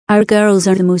Our girls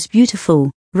are the most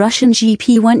beautiful. Russian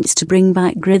GP wants to bring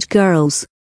back grid girls.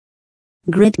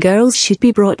 Grid girls should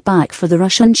be brought back for the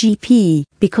Russian GP,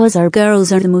 because our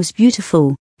girls are the most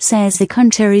beautiful, says the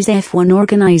country's F1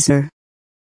 organizer.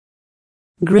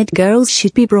 Grid girls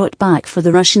should be brought back for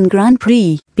the Russian Grand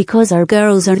Prix, because our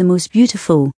girls are the most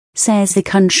beautiful, says the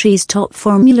country's top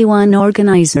Formula One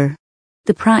organizer.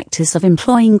 The practice of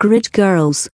employing grid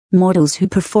girls, models who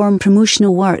perform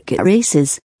promotional work at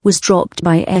races, was dropped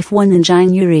by F1 in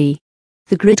January.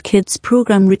 The Grid Kids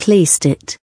program replaced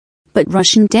it. But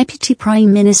Russian Deputy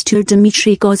Prime Minister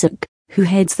Dmitry Kozak, who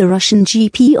heads the Russian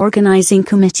GP organizing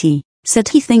committee, said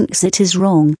he thinks it is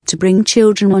wrong to bring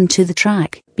children onto the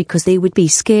track because they would be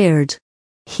scared.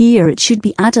 Here it should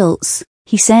be adults,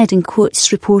 he said in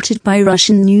quotes reported by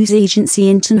Russian news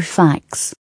agency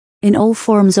Interfax. In all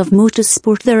forms of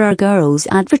motorsport there are girls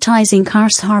advertising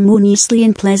cars harmoniously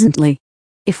and pleasantly.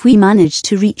 If we manage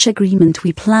to reach agreement,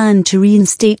 we plan to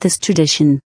reinstate this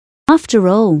tradition. After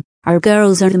all, our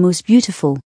girls are the most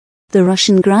beautiful. The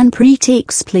Russian Grand Prix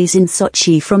takes place in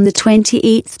Sochi from the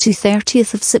 28th to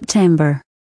 30th of September.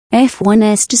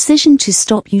 F1's decision to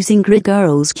stop using grid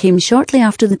girls came shortly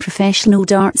after the Professional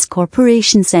Darts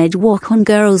Corporation said walk-on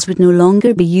girls would no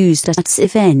longer be used at its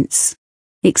events.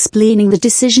 Explaining the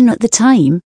decision at the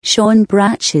time, Sean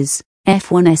Bratches,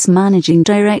 F1's managing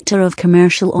director of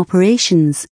commercial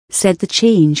operations, said the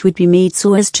change would be made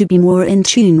so as to be more in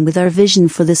tune with our vision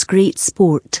for this great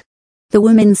sport. The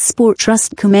Women's Sport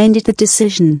Trust commended the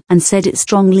decision and said it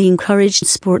strongly encouraged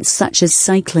sports such as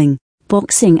cycling,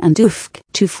 boxing and UFC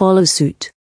to follow suit.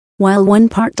 While one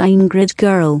part-time grid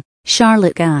girl,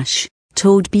 Charlotte Gash,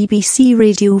 told BBC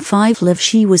Radio 5 Live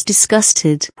she was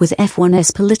disgusted with F1's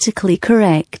politically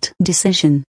correct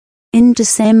decision. In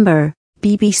December,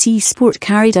 BBC Sport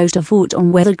carried out a vote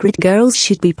on whether grid girls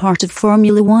should be part of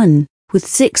Formula One, with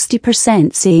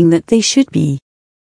 60% saying that they should be.